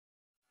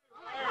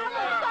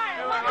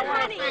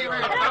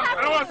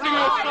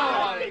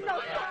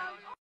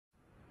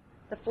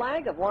The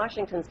flag of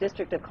Washington's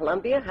District of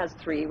Columbia has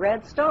 3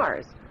 red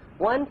stars,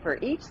 one for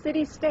each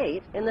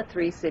city-state in the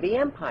 3-city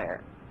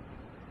empire.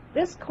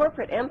 This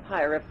corporate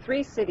empire of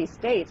 3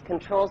 city-states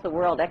controls the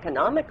world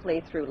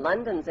economically through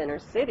London's inner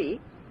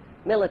city,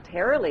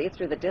 militarily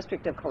through the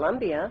District of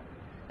Columbia,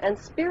 and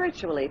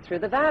spiritually through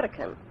the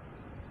Vatican.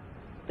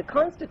 The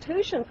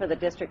Constitution for the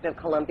District of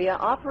Columbia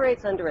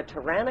operates under a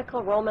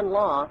tyrannical Roman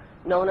law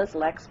known as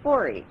Lex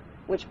Fori,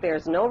 which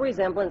bears no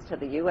resemblance to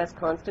the U.S.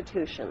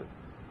 Constitution.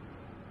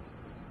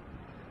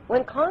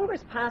 When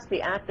Congress passed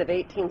the Act of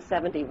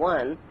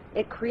 1871,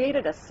 it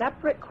created a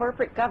separate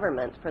corporate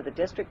government for the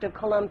District of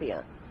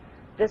Columbia.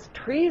 This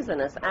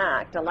treasonous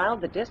act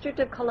allowed the District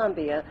of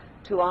Columbia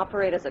to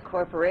operate as a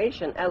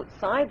corporation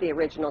outside the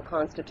original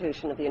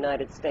Constitution of the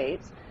United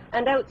States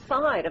and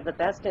outside of the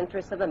best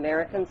interests of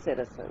American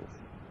citizens.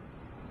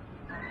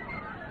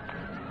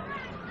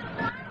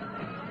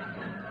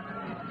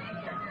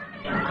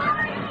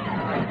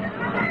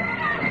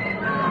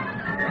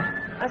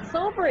 A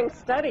sobering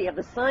study of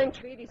the signed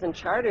treaties and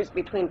charters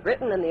between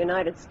Britain and the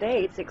United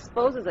States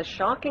exposes a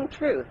shocking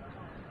truth.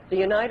 The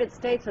United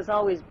States has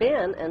always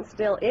been, and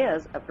still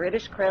is, a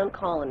British Crown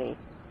colony.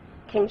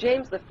 King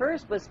James I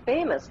was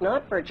famous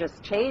not for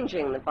just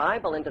changing the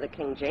Bible into the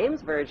King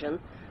James Version,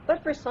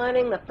 but for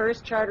signing the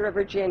First Charter of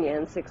Virginia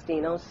in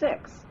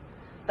 1606.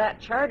 That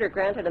charter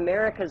granted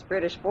America's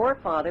British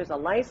forefathers a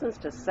license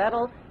to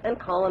settle and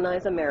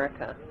colonize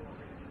America.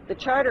 The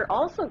charter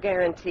also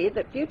guaranteed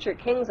that future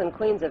kings and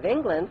queens of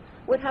England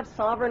would have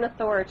sovereign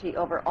authority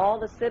over all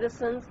the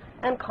citizens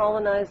and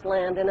colonized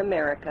land in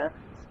America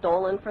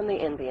stolen from the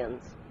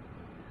Indians.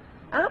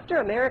 After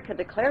America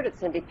declared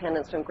its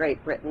independence from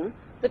Great Britain,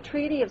 the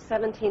Treaty of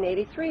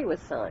 1783 was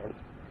signed.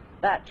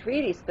 That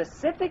treaty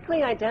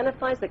specifically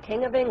identifies the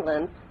King of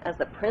England as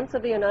the Prince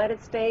of the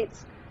United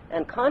States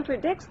and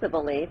contradicts the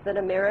belief that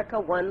America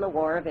won the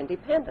War of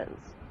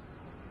Independence.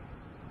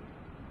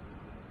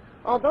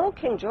 Although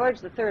King George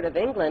III of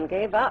England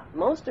gave up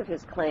most of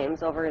his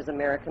claims over his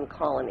American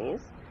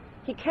colonies,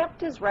 he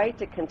kept his right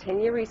to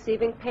continue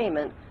receiving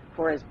payment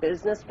for his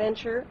business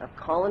venture of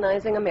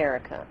colonizing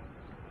America.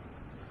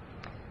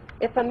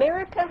 If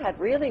America had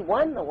really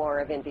won the War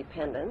of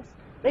Independence,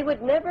 they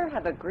would never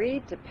have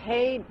agreed to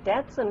pay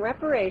debts and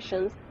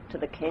reparations to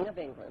the King of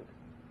England.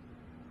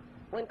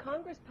 When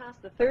Congress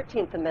passed the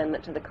 13th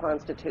Amendment to the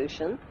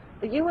Constitution,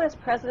 the U.S.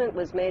 President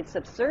was made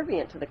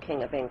subservient to the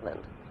King of England.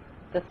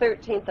 The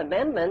 13th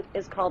Amendment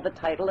is called the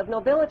Title of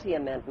Nobility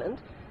Amendment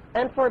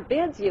and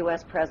forbids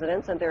U.S.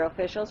 presidents and their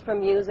officials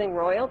from using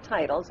royal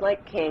titles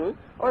like king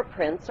or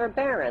prince or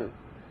baron.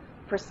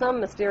 For some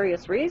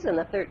mysterious reason,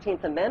 the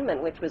 13th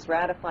Amendment, which was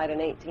ratified in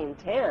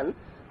 1810,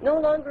 no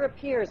longer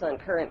appears on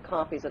current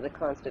copies of the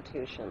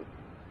Constitution.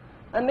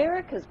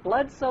 America's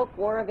blood-soaked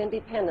War of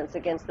Independence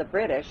against the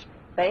British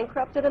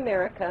bankrupted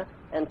America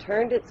and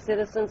turned its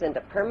citizens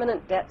into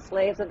permanent debt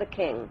slaves of the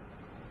king.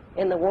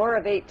 In the War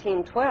of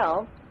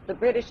 1812, the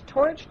British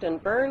torched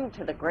and burned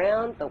to the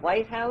ground the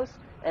White House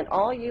and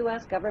all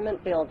U.S.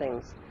 government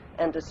buildings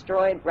and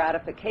destroyed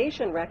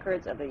ratification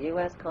records of the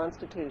U.S.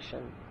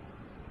 Constitution.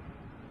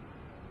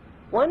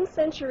 1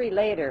 century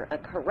later, a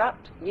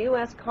corrupt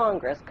U.S.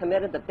 Congress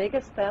committed the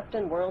biggest theft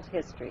in world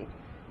history.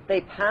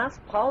 They passed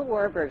Paul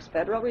Warburg's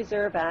Federal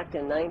Reserve Act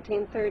in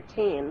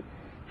 1913,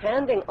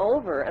 handing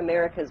over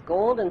America's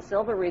gold and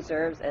silver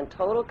reserves and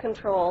total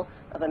control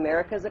of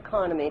America's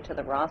economy to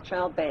the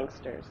Rothschild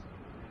banksters.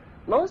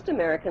 Most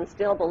Americans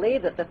still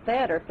believe that the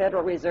Fed, or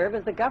Federal Reserve,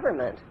 is the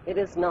government. It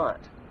is not.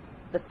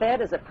 The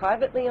Fed is a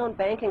privately owned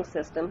banking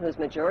system whose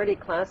majority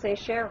Class A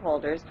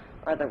shareholders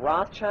are the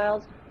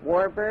Rothschilds,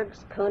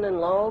 Warburgs, Kuhn and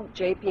Loeb,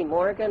 J.P.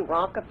 Morgan,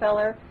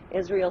 Rockefeller,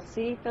 Israel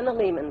Seif, and the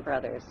Lehman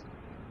Brothers.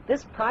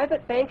 This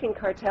private banking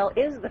cartel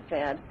is the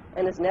Fed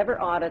and is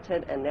never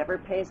audited and never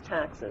pays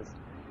taxes.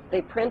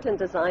 They print and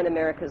design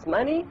America's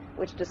money,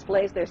 which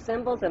displays their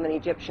symbols of an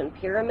Egyptian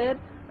pyramid,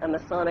 a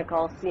Masonic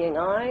all-seeing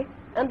eye,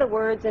 and the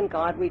words, "In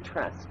God we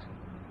trust."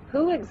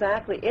 Who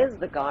exactly is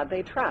the God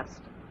they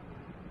trust?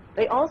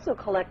 They also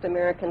collect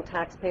American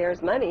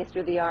taxpayers' money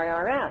through the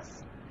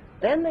IRS.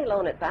 Then they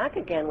loan it back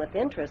again with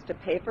interest to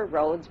pay for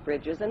roads,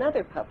 bridges, and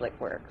other public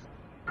works.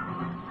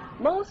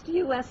 Most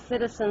U.S.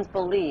 citizens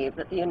believe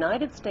that the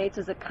United States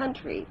is a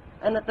country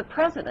and that the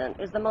President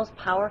is the most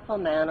powerful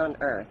man on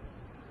earth.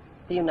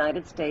 The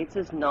United States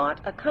is not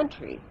a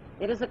country.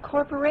 It is a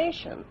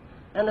corporation,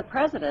 and the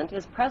President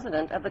is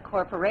President of the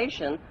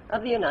Corporation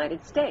of the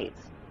United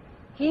States.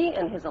 He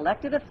and his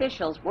elected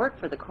officials work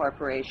for the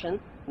corporation,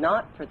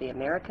 not for the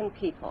American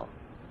people.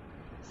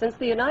 Since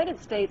the United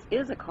States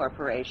is a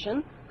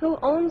corporation, who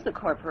owns the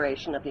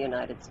corporation of the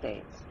United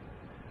States?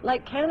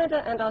 Like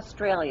Canada and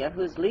Australia,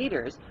 whose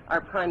leaders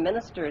are prime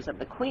ministers of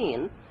the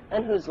Queen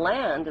and whose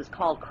land is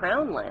called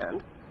Crown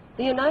Land,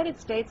 the United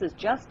States is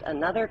just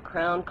another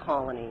Crown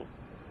colony.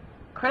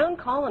 Crown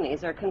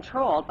colonies are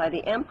controlled by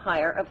the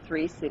empire of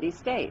 3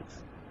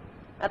 city-states.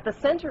 At the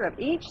center of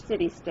each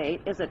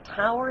city-state is a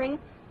towering,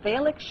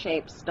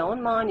 phallic-shaped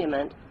stone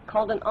monument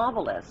called an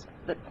obelisk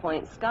that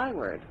points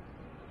skyward.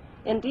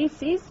 In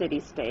D.C.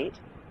 city-state,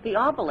 the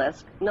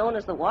obelisk, known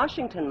as the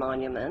Washington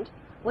Monument,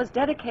 was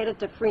dedicated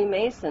to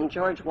Freemason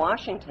George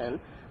Washington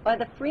by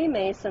the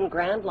Freemason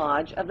Grand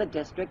Lodge of the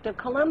District of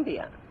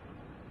Columbia.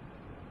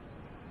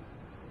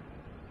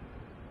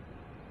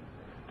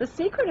 The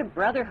Secretive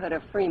Brotherhood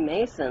of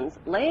Freemasons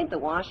laid the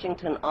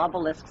Washington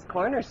obelisk's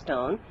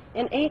cornerstone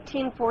in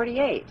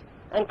 1848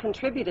 and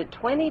contributed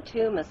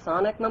 22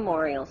 Masonic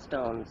memorial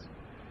stones.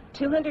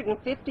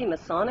 250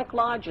 Masonic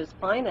lodges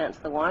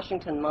financed the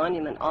Washington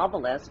Monument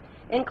obelisk,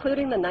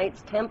 including the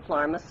Knights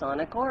Templar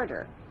Masonic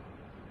Order.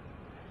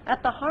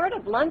 At the heart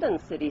of London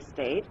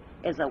city-state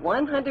is a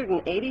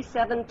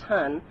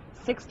 187-ton,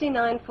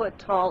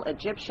 69-foot-tall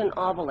Egyptian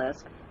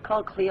obelisk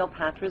called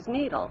Cleopatra's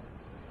Needle.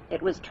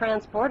 It was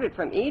transported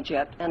from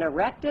Egypt and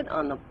erected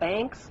on the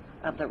banks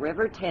of the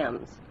River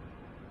Thames.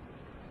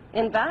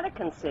 In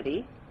Vatican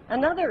City,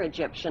 another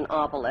Egyptian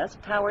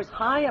obelisk towers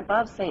high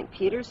above St.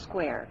 Peter's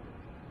Square.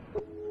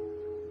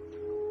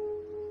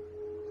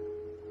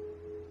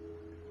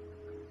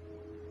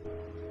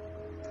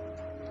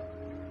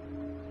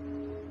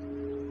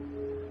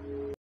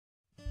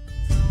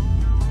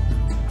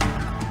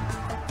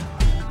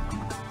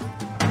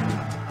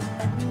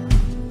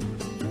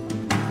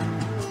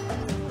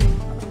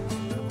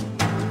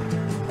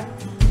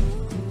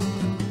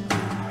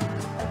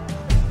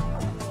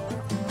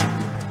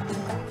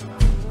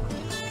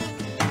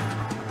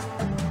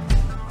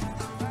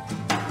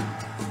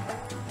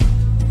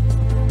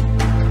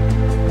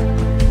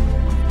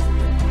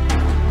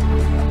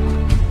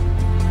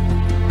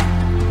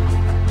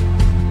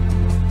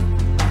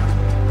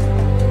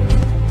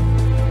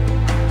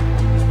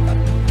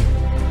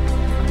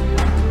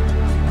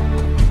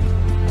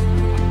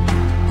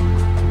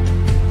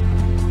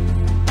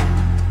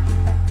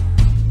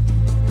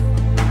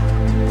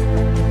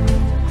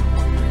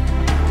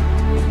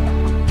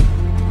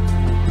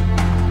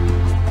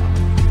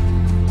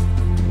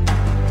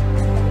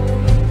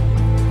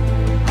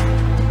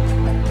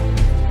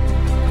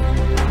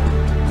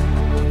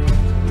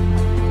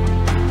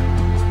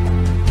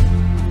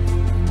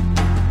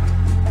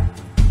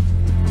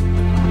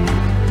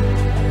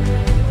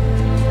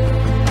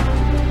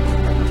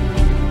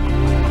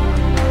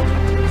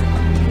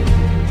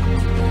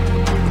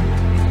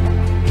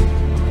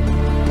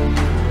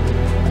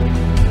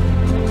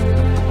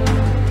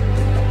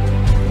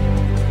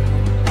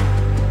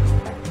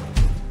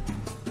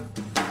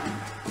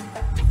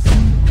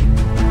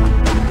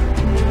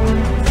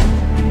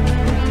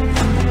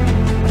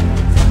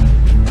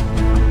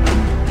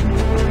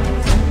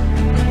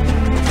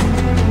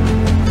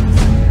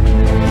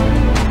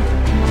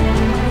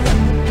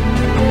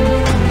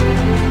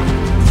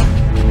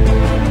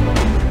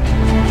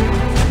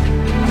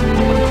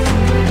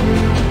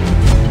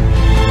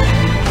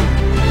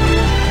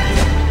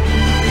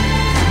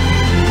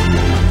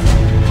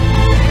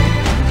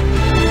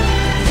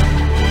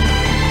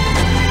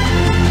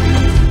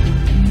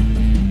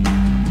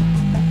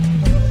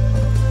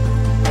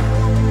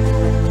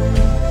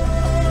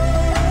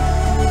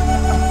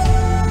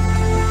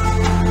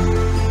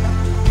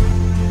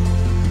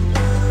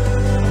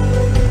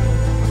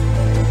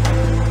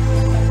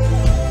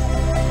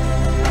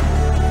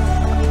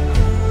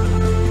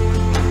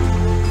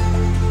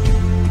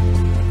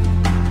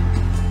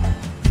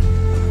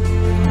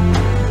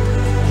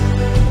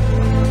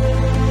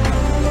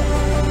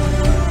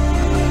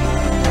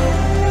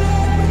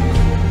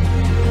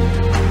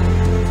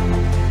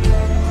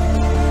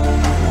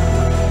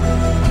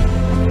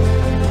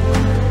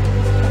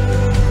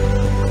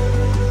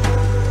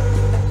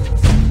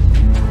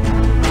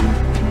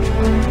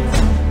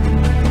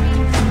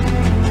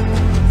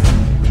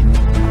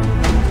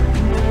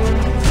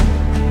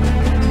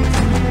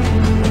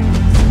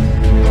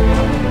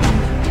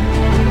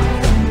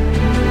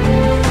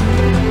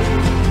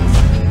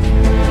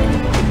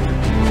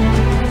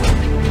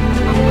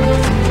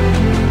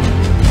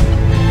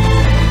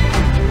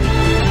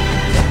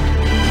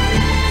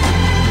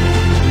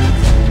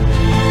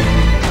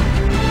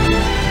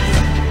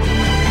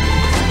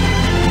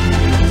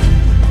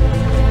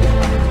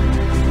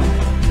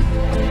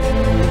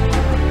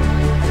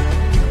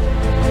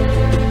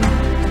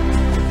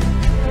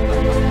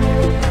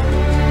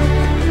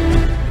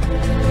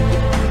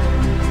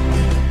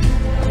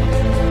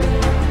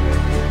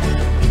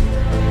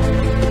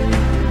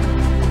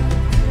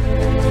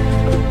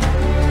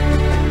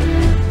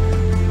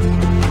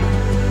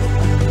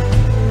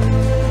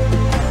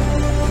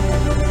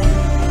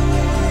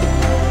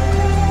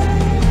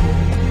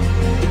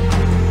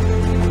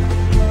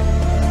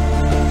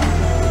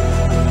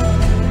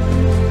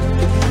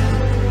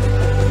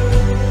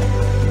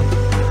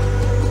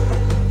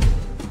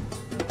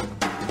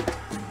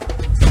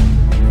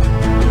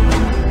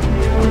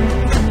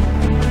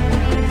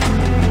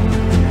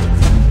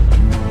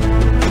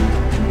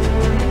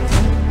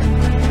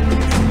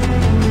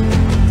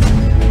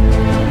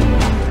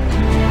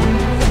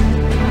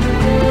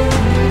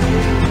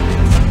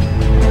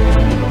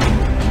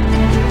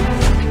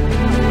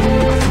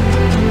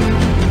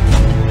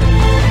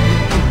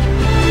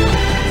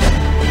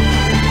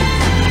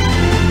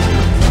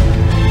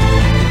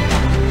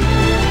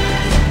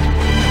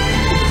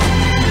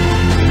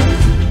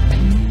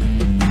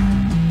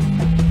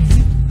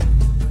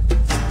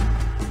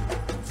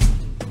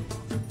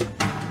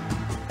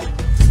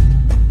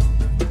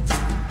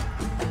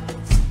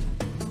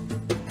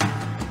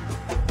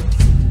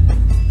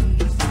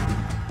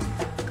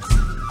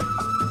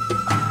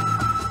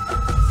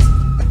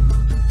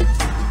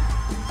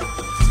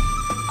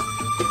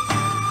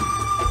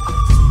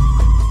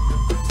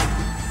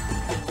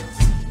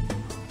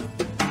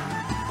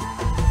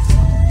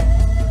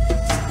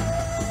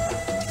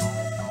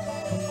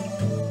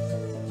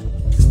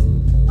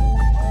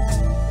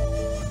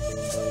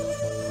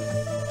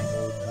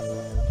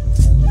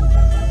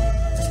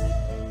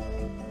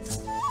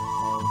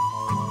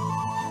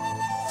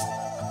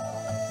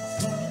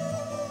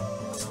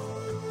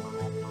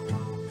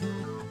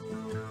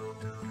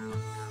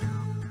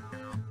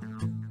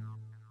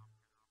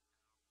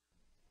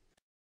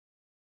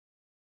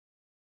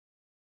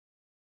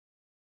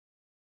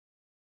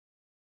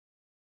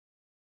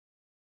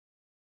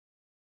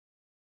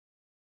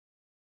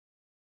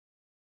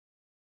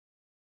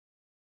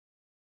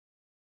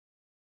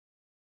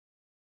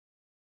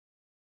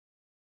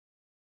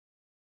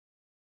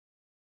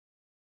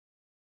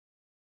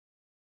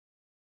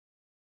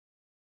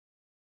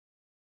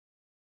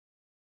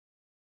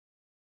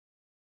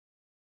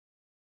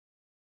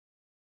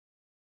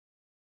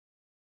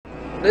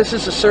 This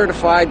is a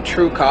certified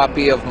true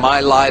copy of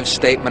my live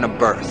statement of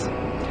birth.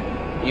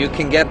 You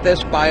can get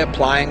this by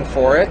applying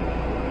for it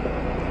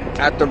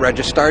at the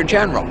Registrar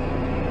General.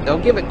 They'll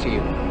give it to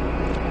you.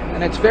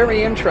 And it's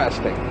very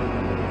interesting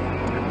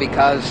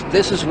because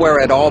this is where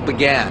it all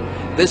began.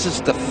 This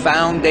is the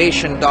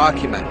foundation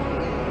document.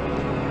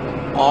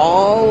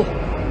 All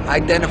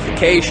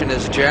identification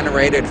is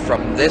generated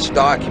from this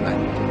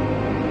document.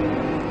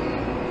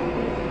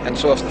 And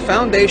so if the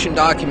foundation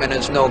document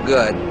is no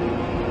good,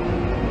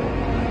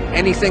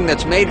 anything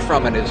that's made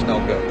from it is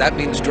no good. That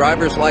means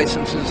driver's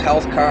licenses,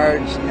 health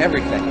cards,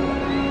 everything.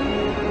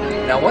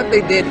 Now what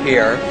they did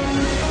here,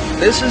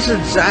 this is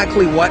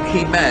exactly what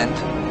he meant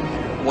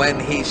when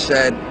he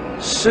said,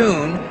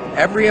 soon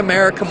every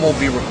American will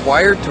be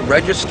required to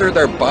register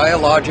their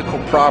biological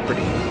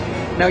property.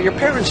 Now your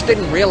parents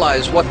didn't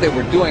realize what they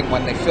were doing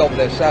when they filled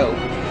this out,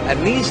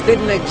 and these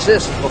didn't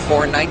exist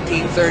before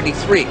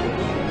 1933.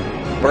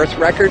 Birth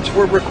records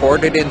were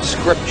recorded in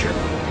scripture.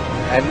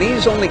 And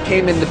these only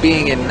came into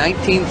being in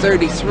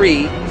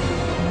 1933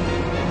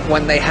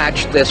 when they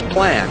hatched this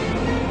plan.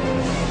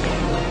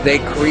 They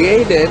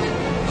created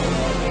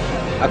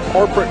a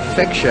corporate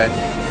fiction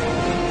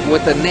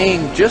with a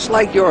name just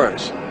like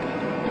yours.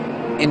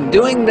 In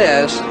doing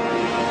this,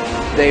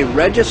 they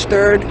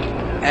registered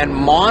and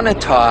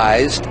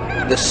monetized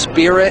the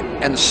spirit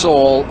and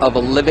soul of a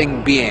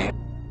living being.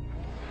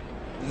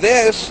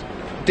 This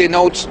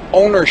denotes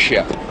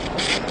ownership.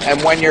 And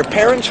when your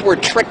parents were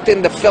tricked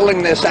into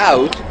filling this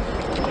out,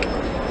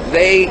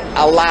 they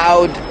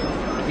allowed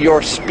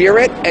your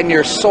spirit and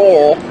your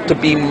soul to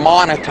be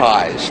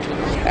monetized.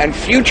 And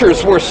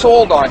futures were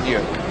sold on you.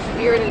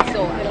 Spirit and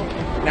soul.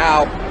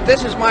 Now,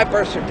 this is my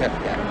birth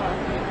certificate.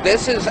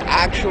 This is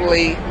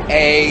actually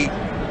a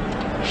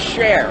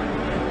share.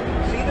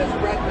 See this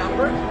red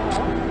number?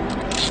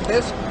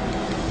 This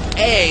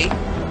A,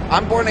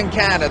 I'm born in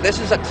Canada, this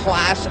is a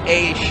Class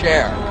A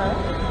share.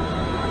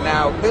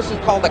 Now, this is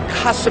called a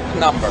CUSIP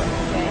number,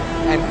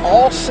 and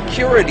all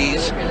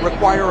securities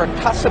require a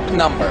CUSIP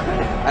number,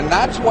 and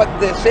that's what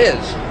this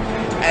is.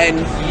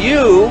 And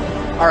you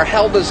are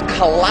held as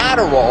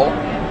collateral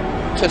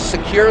to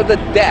secure the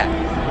debt,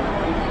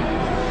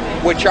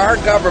 which our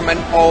government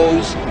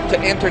owes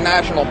to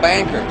international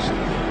bankers.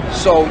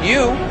 So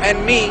you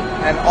and me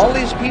and all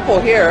these people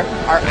here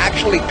are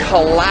actually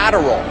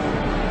collateral,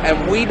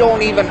 and we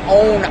don't even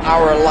own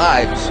our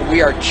lives.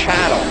 We are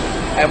chattel,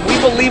 and we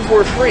believe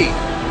we're free.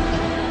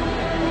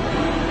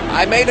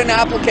 I made an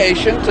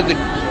application to the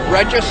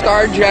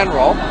Registrar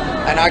General,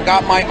 and I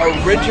got my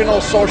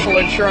original social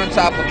insurance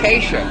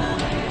application.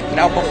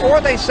 Now, before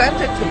they sent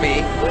it to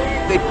me,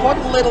 they put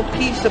a little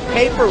piece of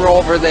paper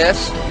over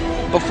this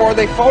before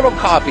they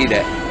photocopied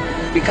it,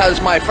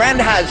 because my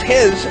friend has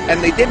his,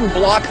 and they didn't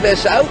block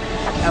this out,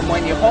 and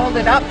when you hold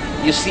it up,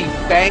 you see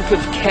Bank of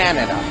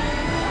Canada.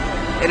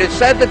 It is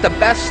said that the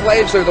best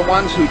slaves are the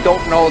ones who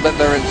don't know that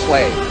they're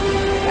enslaved,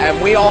 and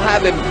we all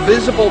have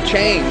invisible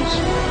chains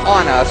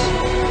on us,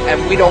 and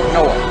we don't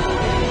know it.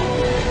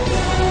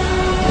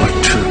 What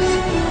truth?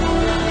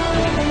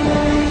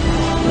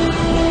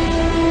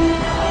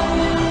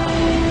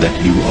 That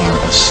you are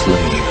a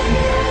slave.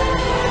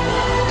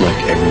 Like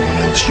everyone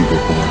else, you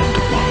were born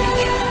into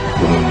bondage,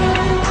 born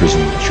into a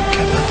prison that you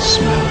cannot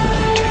smell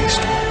or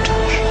taste or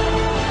touch.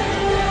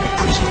 A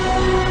prison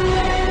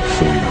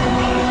for your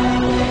mind.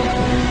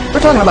 We're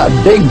talking about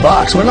big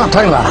bucks. We're not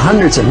talking about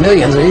hundreds of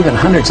millions or even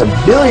hundreds of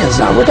billions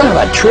now. We're talking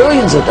about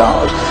trillions of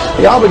dollars.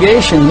 The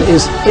obligation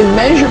is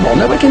immeasurable.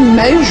 Nobody can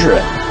measure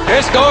it.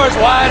 This door's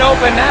wide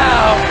open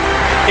now.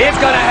 It's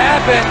going to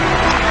happen,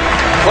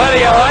 whether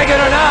you like it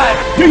or not.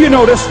 Do you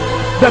notice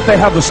that they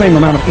have the same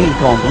amount of ink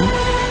on them?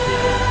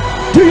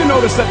 Do you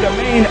notice that they're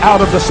made out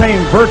of the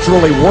same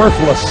virtually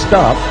worthless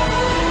stuff?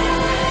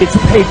 It's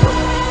paper.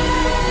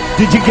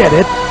 Did you get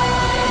it?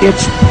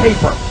 It's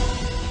paper.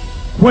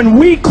 When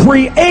we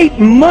create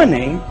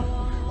money,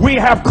 we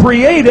have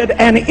created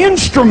an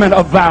instrument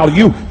of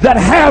value that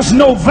has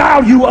no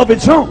value of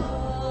its own.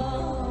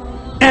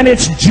 And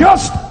it's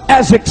just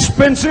as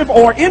expensive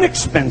or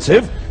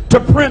inexpensive to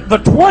print the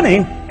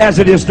 20 as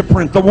it is to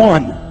print the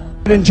 1.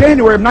 In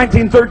January of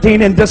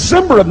 1913, in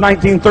December of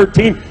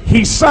 1913,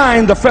 he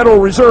signed the Federal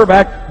Reserve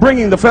Act,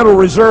 bringing the Federal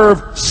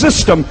Reserve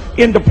System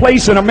into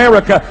place in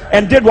America,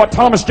 and did what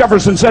Thomas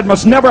Jefferson said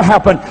must never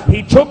happen.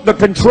 He took the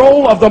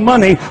control of the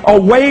money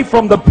away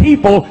from the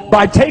people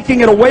by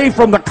taking it away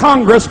from the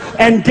Congress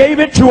and gave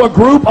it to a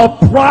group of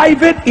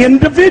private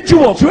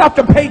individuals who have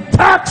to pay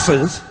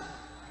taxes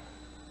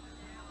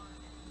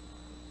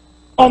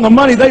on the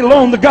money they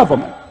loan the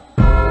government.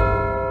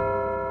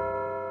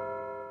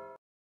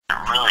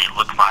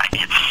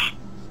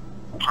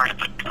 Part of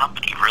the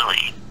company,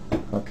 really.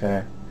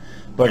 Okay.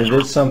 But it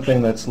is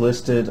something that's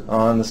listed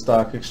on the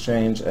stock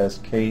exchange as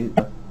K.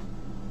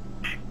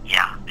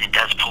 Yeah, it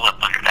does pull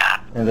up under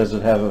that. And does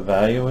it have a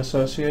value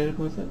associated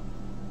with it?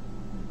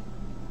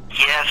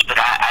 Yes, but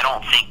I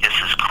don't think this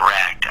is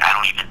correct. I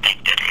don't even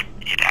think that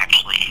it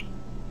actually...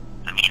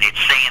 I mean, it's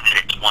saying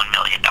that it's $1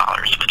 million,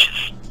 which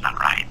is not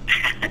right.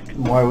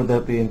 Why would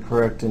that be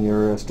incorrect in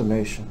your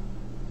estimation?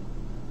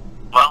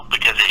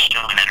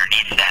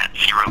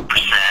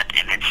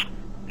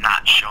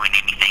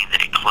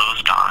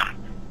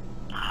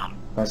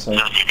 I see.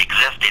 So if it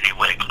existed, it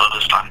would have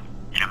closed on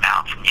an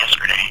amount from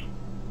yesterday.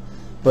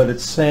 But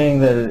it's saying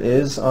that it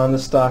is on the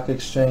stock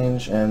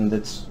exchange, and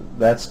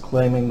that's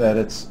claiming that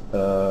it's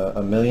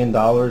 $1 million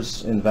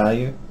in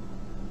value?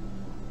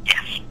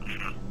 Yes.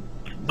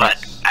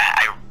 But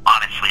I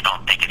honestly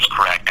don't think it's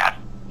correct. I've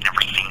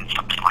never seen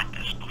something like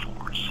this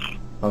before. So.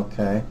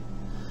 Okay.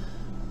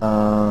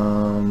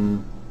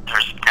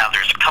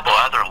 There's a couple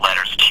other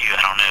letters too.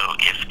 I don't know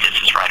if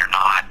this is right or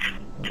not.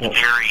 At the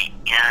very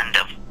end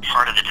of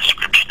part of the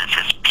description, it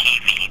says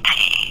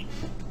PVT.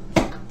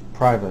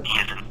 Private.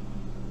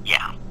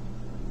 Yeah.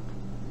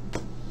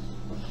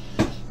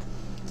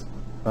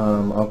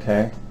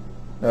 Okay.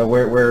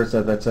 Where is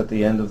that? That's at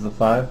the end of the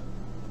 5?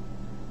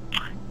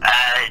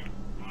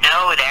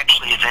 No, it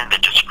actually is in the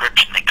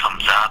description that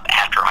comes up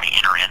after I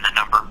enter in the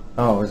number.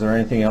 Oh, is there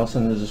anything else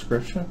in the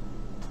description?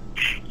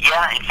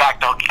 Yeah, in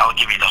fact, I'll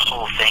give you the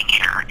whole thing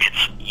here.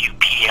 It's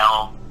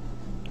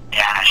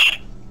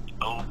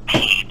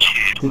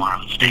UPL-OP2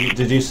 tomorrow's date.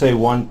 Did you say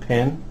 1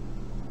 pin?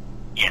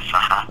 Yes,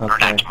 Okay. or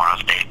not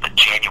tomorrow's date, but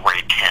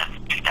January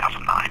 10th,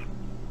 2009.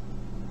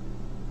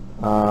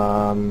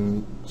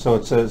 So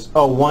it says,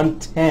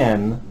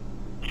 110.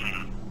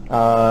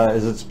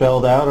 Is it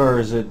spelled out, or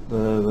is it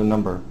the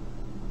number?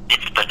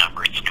 It's the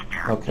number, it's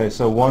numeric. Okay,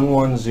 so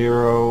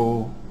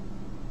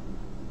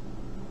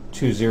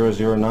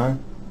 110-2009?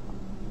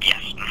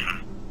 Yes.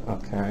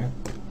 Okay.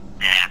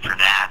 And after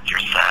that,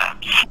 there's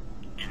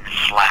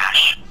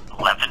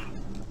 /11.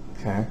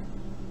 Okay.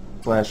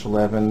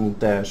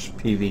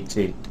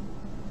 /11-PVT.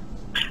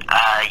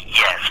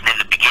 Yes, and in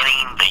the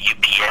beginning, the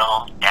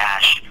UPL-OP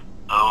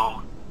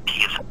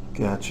is...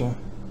 Gotcha.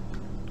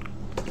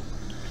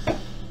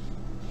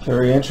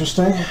 Very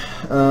interesting.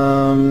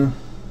 And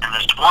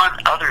there's one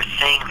other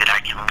thing that I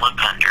can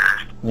look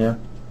under. Yeah.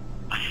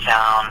 I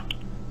found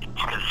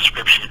part of the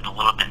description a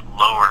little bit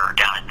lower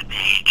down in the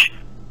page.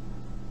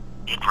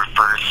 It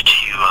refers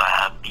to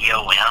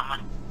BOM.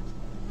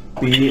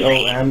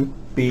 BOM?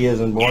 B as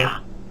in boy? Yeah.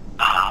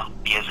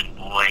 B as in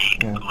boy,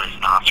 Yeah. O as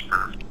in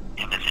Oscar,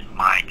 M as in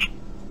Mike.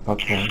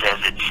 Okay. And it says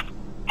it's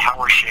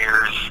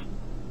PowerShares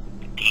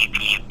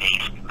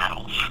DB-based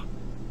metals.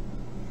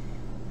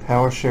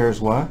 PowerShares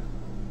what?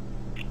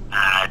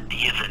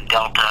 D as in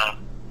Delta,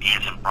 B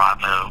as in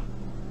Bravo,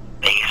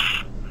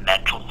 base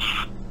metals.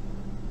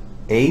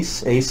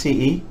 ACE?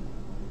 ACE?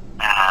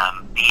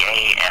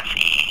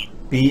 BASE.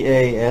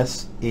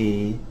 BASE.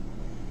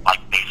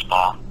 Like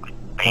baseball. Like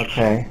base.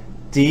 Okay.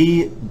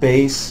 D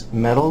base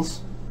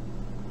metals?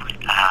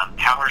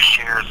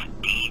 PowerShares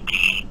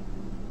DB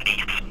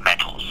base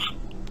metals.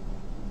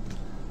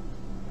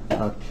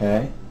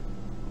 Okay.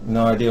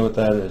 No idea what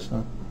that is,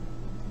 huh?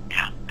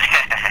 Yeah.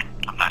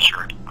 I'm not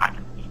sure either.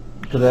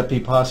 Could that be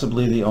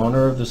possibly the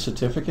owner of the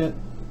certificate?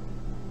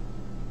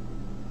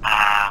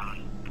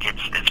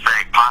 It's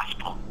very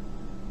possible.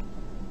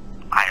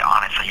 I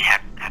honestly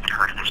haven't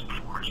heard of this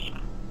before. So.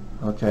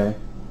 Okay.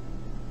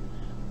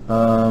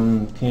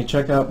 Can you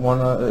check out one?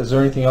 Is there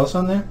anything else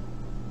on there?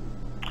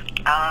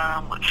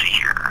 Let's see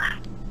here.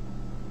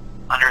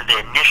 Under the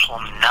initial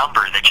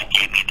number that you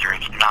gave me, there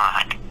is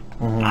not.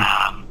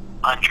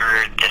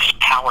 Under this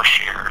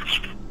PowerShares,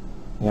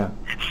 Yeah.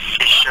 it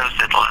shows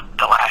that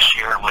the last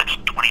year was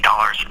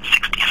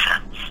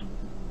 $20.60.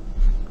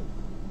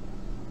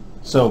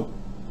 So,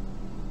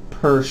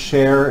 per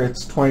share,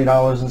 it's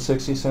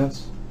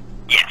 $20.60?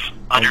 Yes,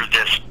 under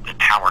the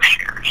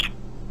PowerShares.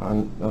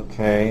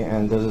 Okay,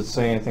 and does it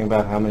say anything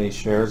about how many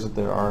shares that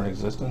there are in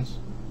existence?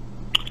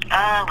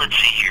 Let's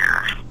see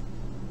here.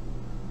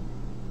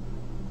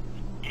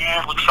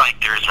 Yeah, it looks like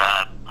there's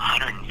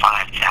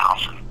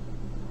 105,000.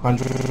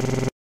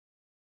 100?